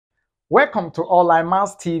Welcome to Online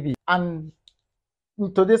Maths TV, and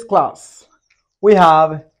in today's class we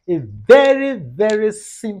have a very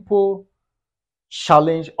simple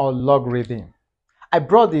challenge on logarithm. I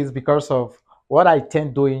brought this because of what I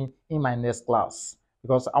intend doing in my next class,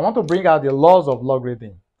 because I want to bring out the laws of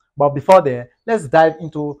logarithm. But before then, let's dive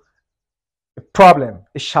into a problem,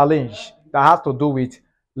 a challenge that has to do with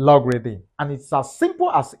logarithm, and it's as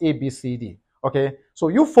simple as ABCD. Okay, so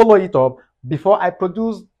you follow it up before I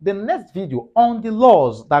produce the next video on the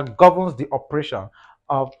laws that governs the operation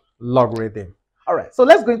of logarithm. All right, so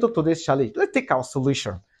let's go into today's challenge. Let's take our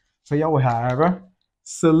solution. So here we have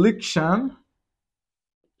selection.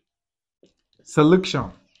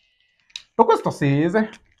 The question says,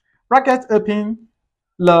 bracket open,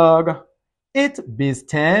 log 8 base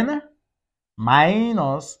 10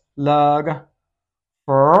 minus log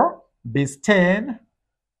 4 base 10,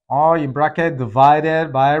 or in bracket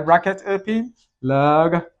divided by bracket open,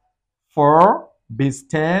 log 4 base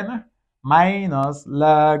 10 minus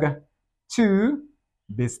log 2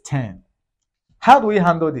 base 10. How do we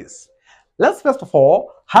handle this? Let's first of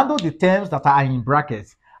all handle the terms that are in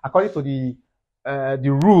brackets according to the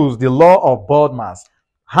rules, the law of BODMAS.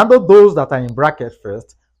 Handle those that are in brackets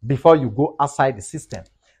first before you go outside the system.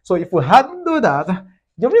 So if we handle that,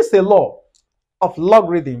 there is a law of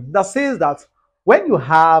logarithm that says that when you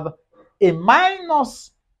have a minus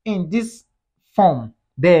in this form,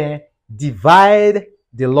 then divide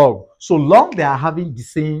the log, so long they are having the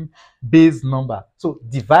same base number. So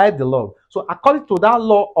divide the log. So according to that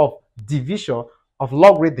law of division of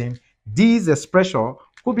logarithm, this expression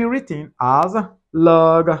could be written as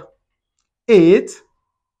log 8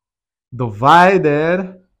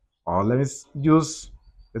 divided, or let me use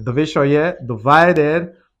the division here,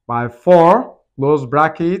 divided by 4, close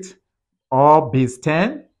bracket, or base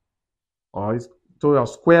 10, or it's to a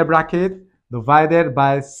square bracket, divided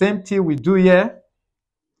by same thing we do here,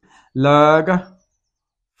 log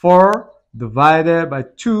 4 divided by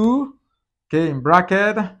 2, okay, in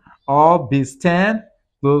bracket, or base 10,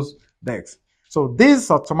 close bracket. So this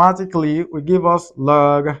automatically will give us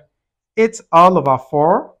log 8 all over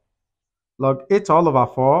 4, log 8 all over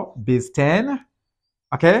 4 base 10,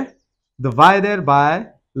 okay, divided by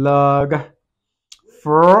log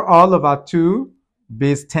 4 all over 2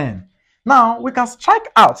 base 10. Now we can strike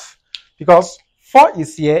out because 4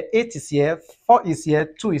 is here, 8 is here, 4 is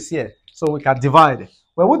here, 2 is here. So we can divide.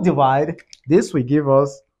 When we divide, this will give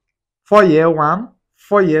us 4 here 1,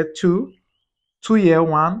 4 here 2, 2 here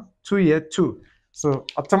 1, 2 here 2. So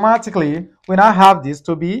automatically we now have this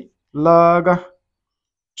to be log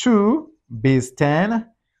 2 base 10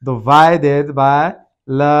 divided by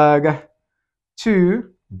log 2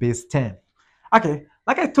 base 10. Okay,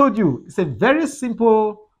 like I told you, it's a very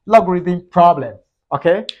simple logarithm problem.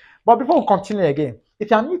 Okay, but before we continue again, if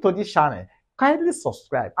you are new to this channel, kindly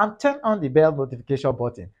subscribe and turn on the bell notification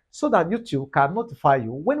button so that YouTube can notify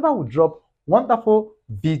you whenever we drop wonderful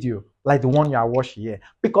video like the one you are watching here.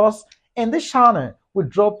 Because in this channel, we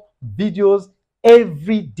drop videos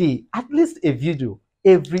every day, at least a video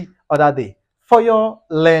every other day for your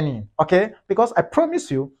learning. Okay, because I promise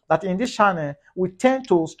you that in this channel we tend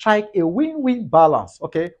to strike a win-win balance.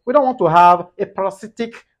 Okay, we don't want to have a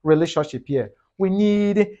parasitic relationship here. We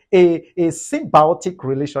need a symbiotic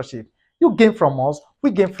relationship. You gain from us,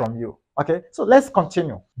 we gain from you. Okay, so let's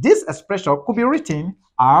continue. This expression could be written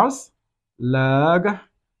as log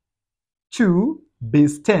 2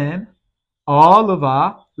 base 10 all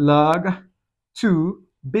over log 2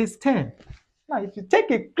 base 10. Now, if you take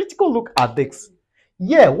a critical look at this,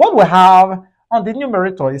 yeah, what we have on the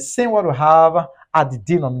numerator is same what we have at the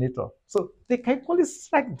denominator. So they can equally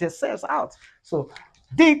strike themselves out. So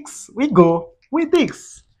this, we go with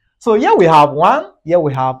this. So here we have 1, here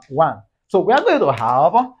we have 1. So we are going to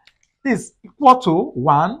have this equal to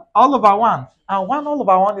 1 all over 1. And 1 all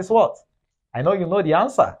over 1 is what? I know you know the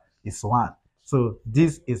answer. It's 1. So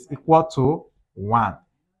this is equal to 1.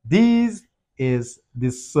 This is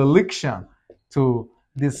the solution to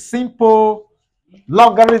the simple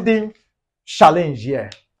logarithm challenge here.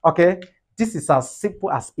 Okay, this is as simple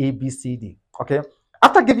as ABCD. Okay,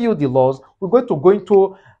 after giving you the laws, we're going to go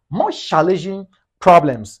into more challenging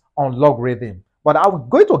problems on logarithm, but I'm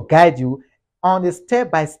going to guide you on a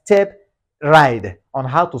step-by-step ride on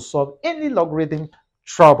how to solve any logarithm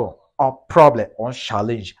trouble or problem or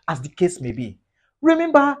challenge, as the case may be.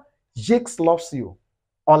 Remember, Jakes loves you.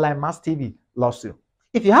 Online Maths TV loves you.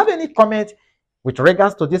 If you have any comment with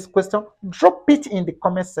regards to this question, drop it in the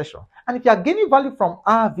comment section. And if you are gaining value from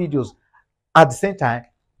our videos at the same time,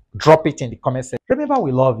 drop it in the comment section. Remember,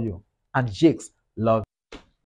 we love you and Jakes loves you.